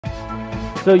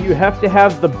So you have to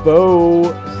have the bow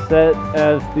set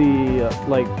as the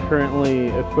like currently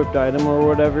equipped item or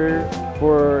whatever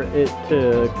for it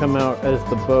to come out as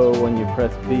the bow when you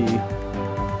press B.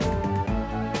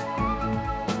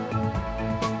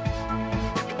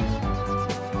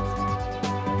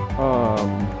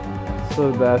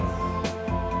 So that's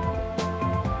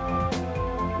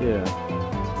yeah.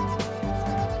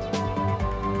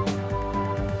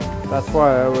 That's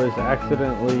why I was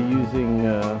accidentally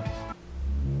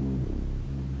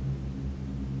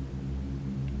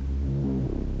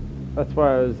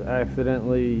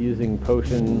using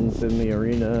potions in the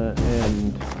arena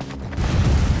and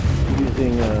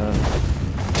using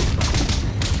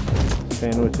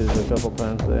sandwiches a couple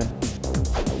times there.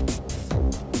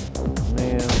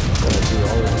 Man, gotta do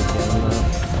all this again now.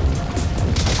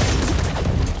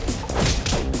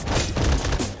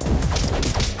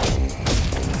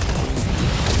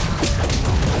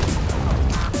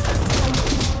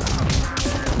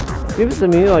 Seems to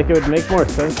me like it would make more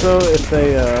sense though if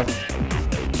they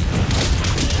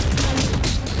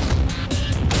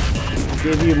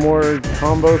give you more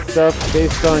combo stuff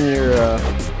based on your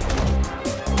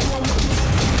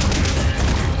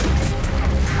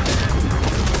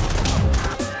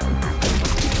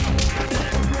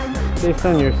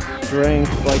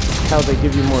strength, like how they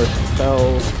give you more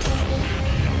spells.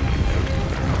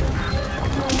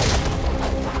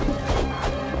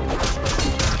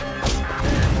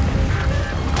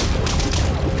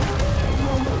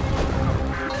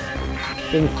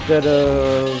 Instead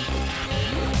of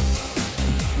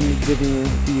giving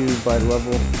to you by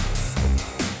level.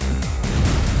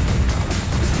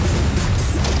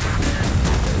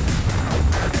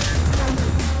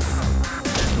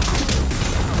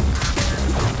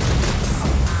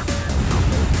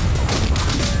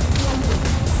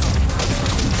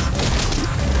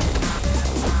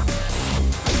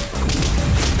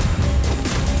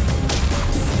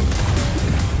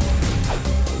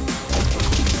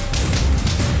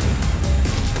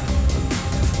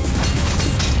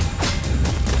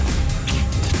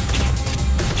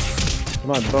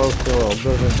 My bow still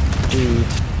doesn't do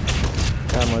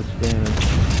that much damage.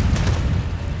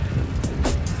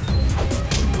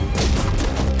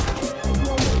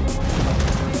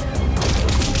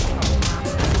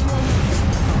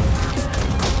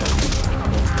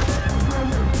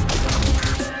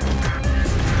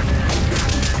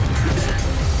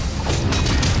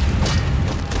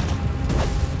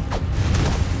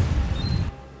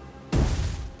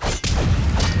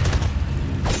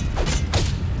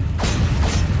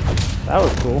 That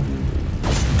was cool.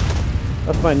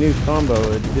 That's my new combo.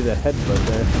 It did a headbutt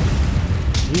there.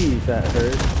 Jeez, that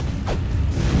hurt.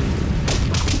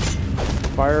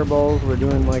 Fireballs were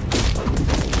doing like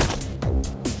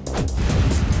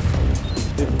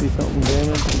 50 something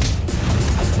damage.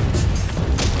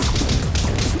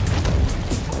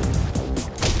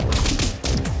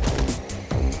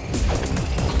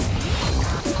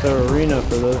 The arena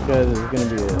for those guys is going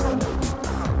to be a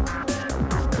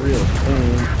real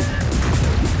pain.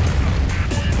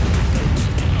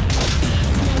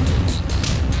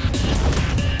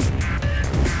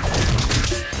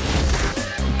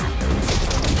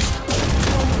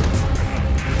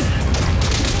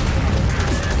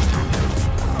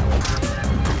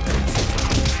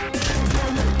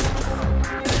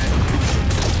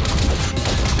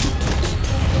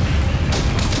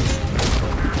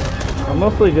 I'm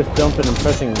mostly just jumping and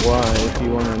pressing Y if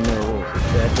you want to know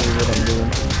exactly what I'm doing.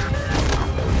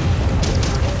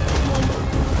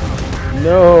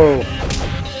 No!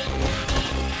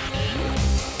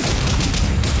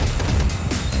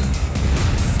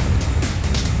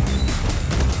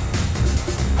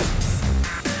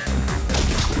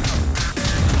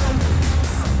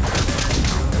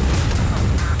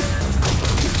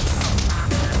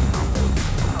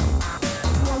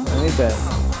 I need that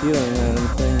healing item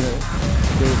thing that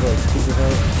goes like super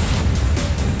health.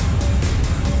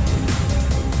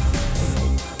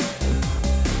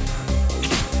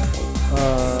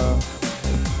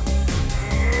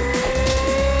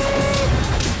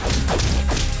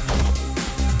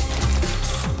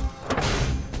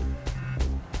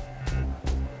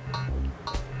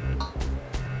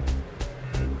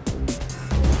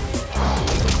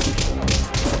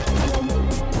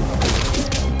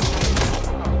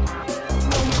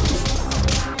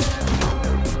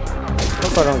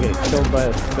 I hope I don't get killed by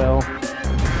a spell.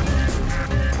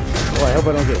 Well, I hope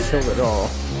I don't get killed at all.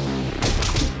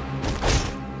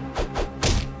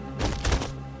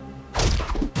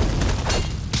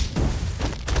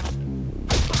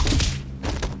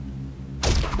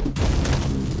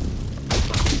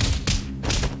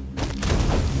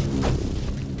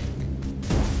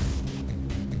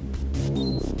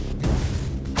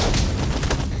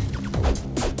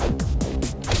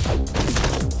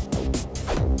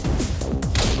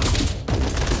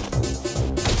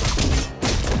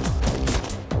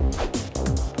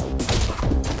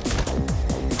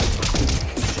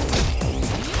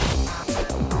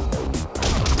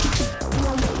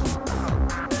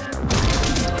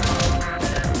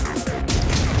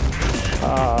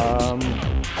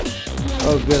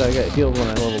 I got healed when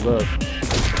I leveled up.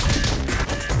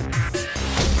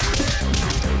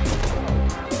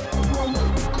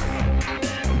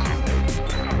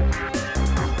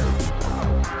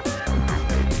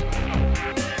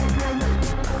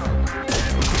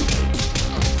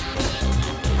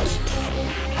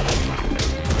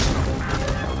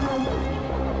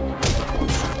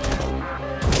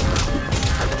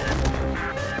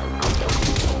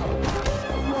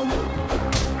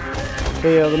 So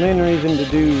yeah, the main reason to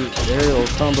do aerial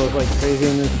combos like crazy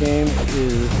in this game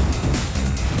is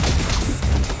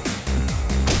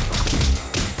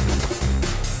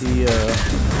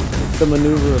the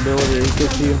maneuverability it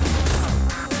gets you.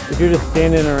 If you're just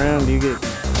standing around, you get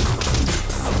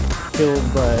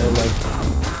killed by like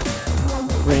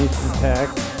ranged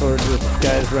attacks or just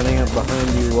guys running up behind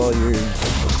you while you're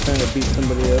trying to beat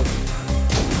somebody up.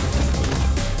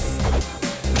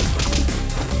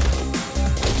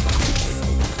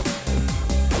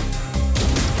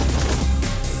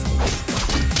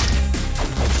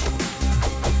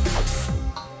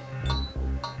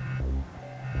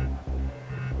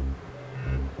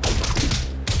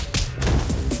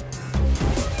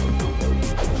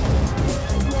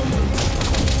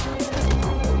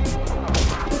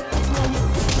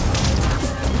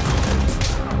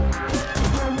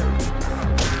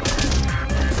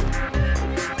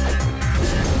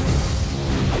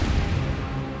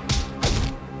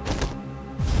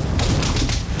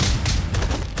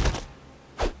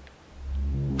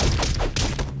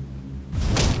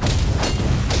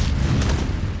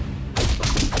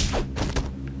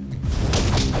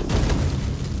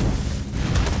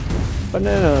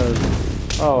 Bananas!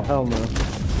 Oh, hell no.